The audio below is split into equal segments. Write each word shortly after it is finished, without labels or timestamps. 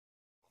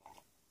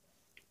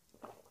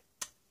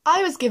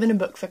I was given a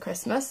book for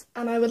Christmas,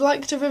 and I would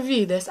like to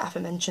review this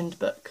aforementioned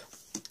book,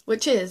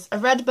 which is A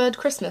Redbird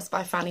Christmas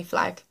by Fannie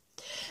Flagg.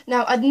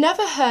 Now, I'd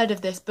never heard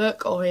of this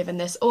book or even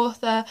this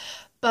author,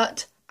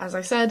 but as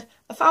I said,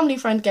 a family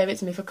friend gave it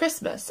to me for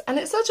Christmas, and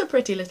it's such a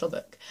pretty little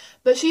book,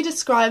 but she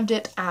described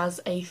it as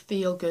a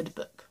feel-good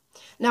book.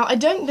 Now, I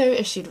don't know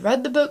if she'd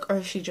read the book or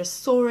if she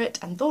just saw it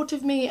and thought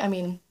of me. I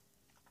mean,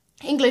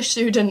 English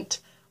student,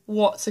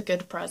 what's a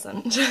good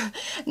present?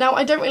 Now,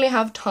 I don't really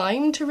have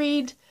time to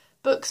read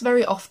books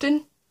very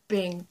often,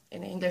 being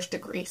in the English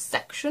degree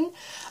section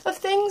of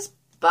things,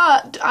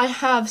 but I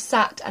have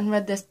sat and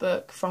read this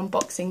book from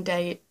Boxing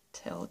Day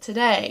till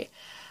today.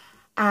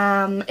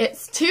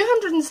 It's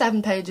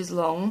 207 pages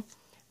long.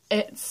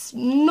 It's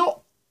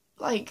not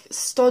like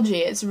stodgy,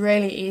 it's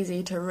really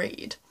easy to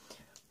read.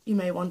 You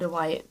may wonder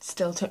why it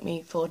still took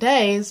me 4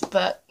 days,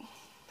 but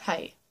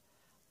hey,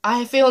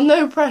 I feel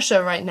no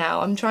pressure right now.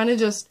 I'm trying to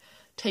just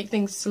take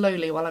things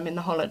slowly while I'm in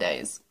the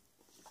holidays.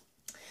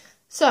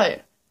 So,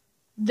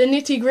 the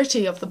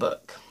nitty-gritty of the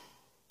book.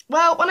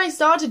 Well, when I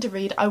started to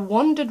read, I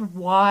wondered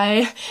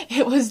why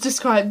it was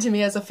described to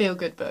me as a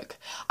feel-good book.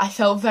 I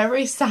felt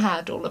very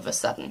sad all of a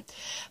sudden.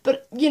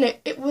 But, you know,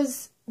 it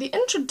was... the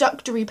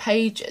introductory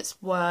pages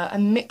were a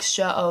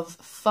mixture of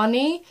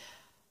funny,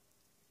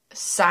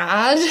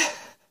 sad,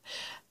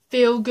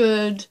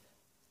 feel-good,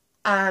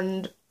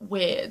 and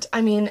weird.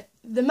 I mean,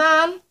 the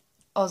man,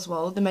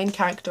 Oswald, the main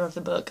character of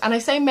the book, and I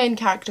say main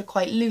character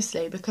quite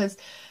loosely because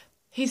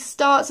he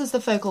starts as the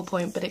focal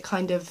point, but it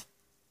kind of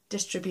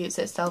distributes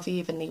itself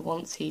evenly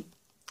once he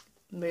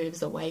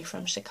moves away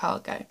from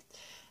Chicago.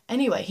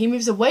 Anyway, he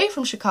moves away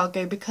from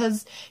Chicago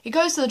because he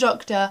goes to the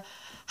doctor,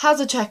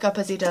 has a checkup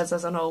as he does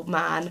as an old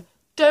man.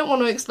 Don't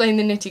want to explain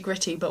the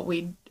nitty-gritty, but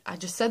I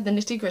just said the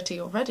nitty-gritty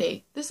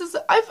already.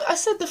 I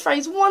said the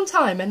phrase one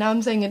time and now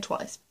I'm saying it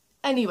twice.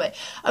 Anyway,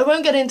 I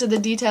won't get into the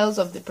details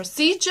of the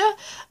procedure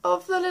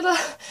of the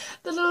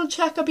little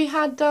checkup he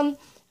had done,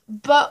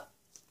 but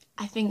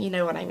I think you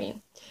know what I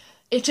mean.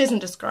 It isn't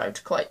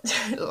described quite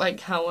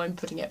like how I'm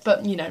putting it,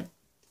 but you know,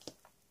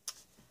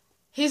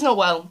 he's not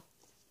well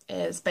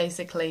is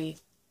basically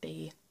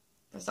the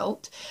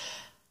result.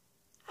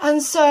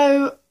 And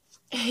so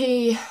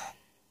his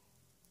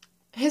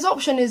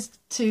option is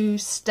to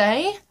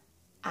stay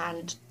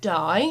and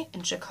die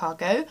in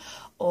Chicago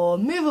or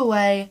move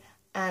away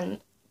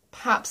and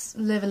perhaps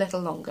live a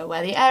little longer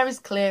where the air is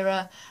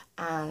clearer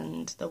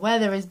and the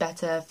weather is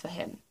better for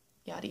him.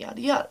 Yada yada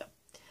yada.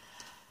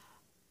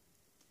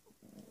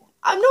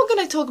 I'm not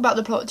going to talk about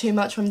the plot too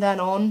much from then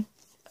on.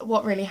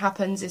 What really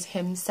happens is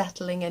him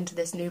settling into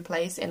this new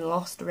place in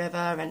Lost River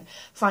and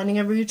finding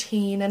a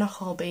routine and a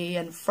hobby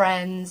and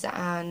friends,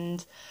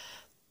 and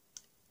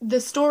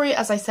the story,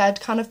 as I said,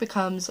 kind of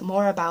becomes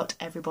more about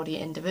everybody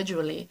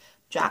individually.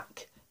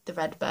 Jack, the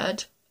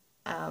Redbird,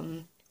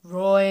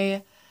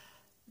 Roy,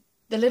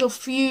 the little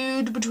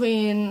feud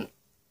between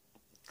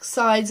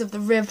sides of the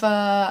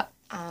river,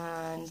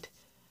 and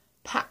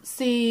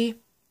Patsy,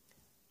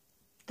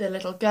 the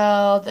little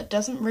girl that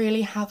doesn't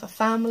really have a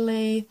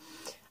family.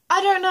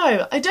 I don't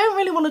know. I don't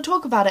really want to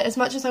talk about it as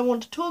much as I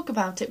want to talk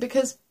about it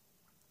because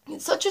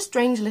it's such a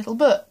strange little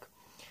book.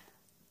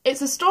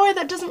 It's a story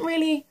that doesn't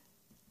really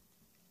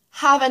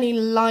have any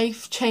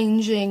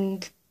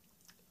life-changing...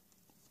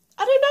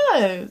 I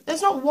don't know.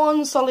 There's not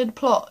one solid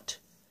plot.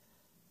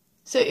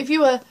 So if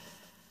you were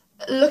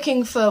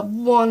looking for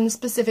one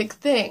specific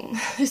thing,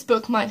 this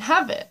book might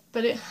have it,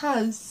 but it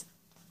has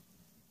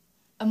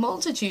a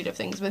multitude of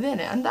things within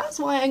it, and that's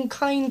why I'm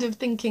kind of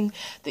thinking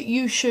that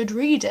you should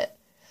read it.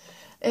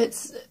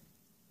 It's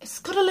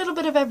got a little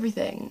bit of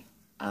everything.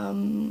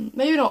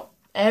 Maybe not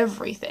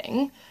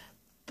everything,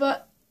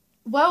 but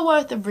well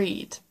worth a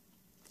read.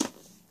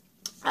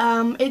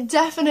 It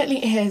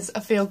definitely is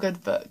a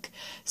feel-good book,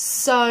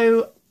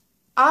 so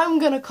I'm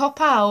gonna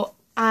cop out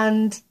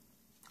and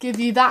give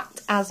you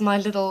that as my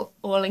little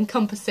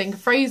all-encompassing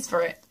phrase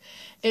for it.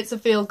 It's a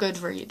feel-good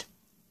read.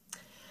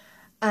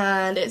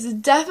 And it's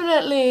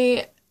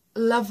definitely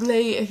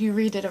lovely if you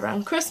read it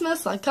around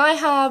Christmas like I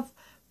have,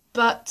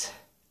 but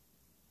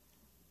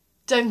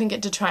don't think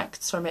it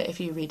detracts from it if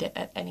you read it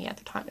at any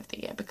other time of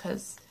the year,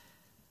 because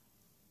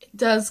it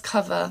does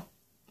cover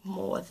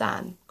more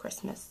than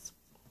Christmas.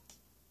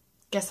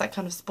 Guess that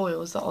kind of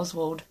spoils that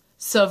Oswald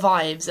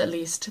survives at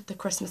least the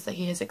Christmas that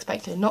he is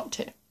expected not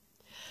to.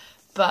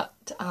 But,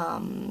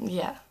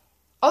 yeah.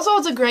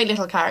 Oswald's a great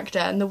little character,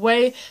 and the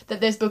way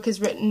that this book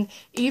is written,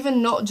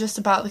 even not just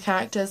about the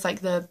characters, like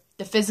the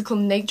physical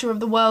nature of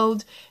the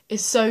world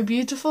is so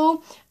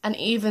beautiful, and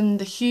even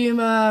the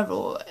humour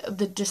or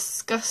the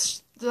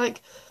disgust,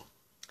 like,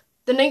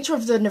 the nature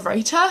of the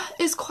narrator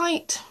is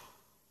quite,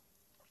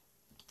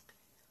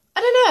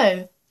 I don't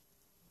know,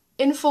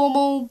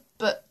 informal,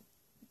 but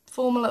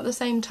formal at the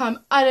same time.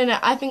 I don't know,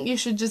 I think you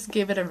should just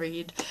give it a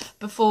read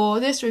before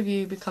this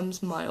review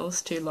becomes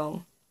miles too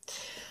long.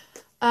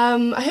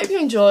 I hope you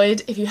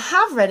enjoyed. If you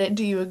have read it,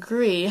 do you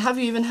agree? Have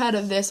you even heard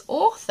of this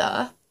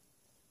author?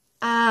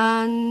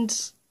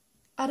 And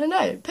I don't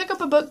know, pick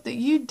up a book that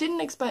you didn't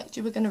expect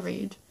you were going to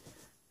read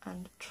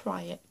and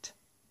try it.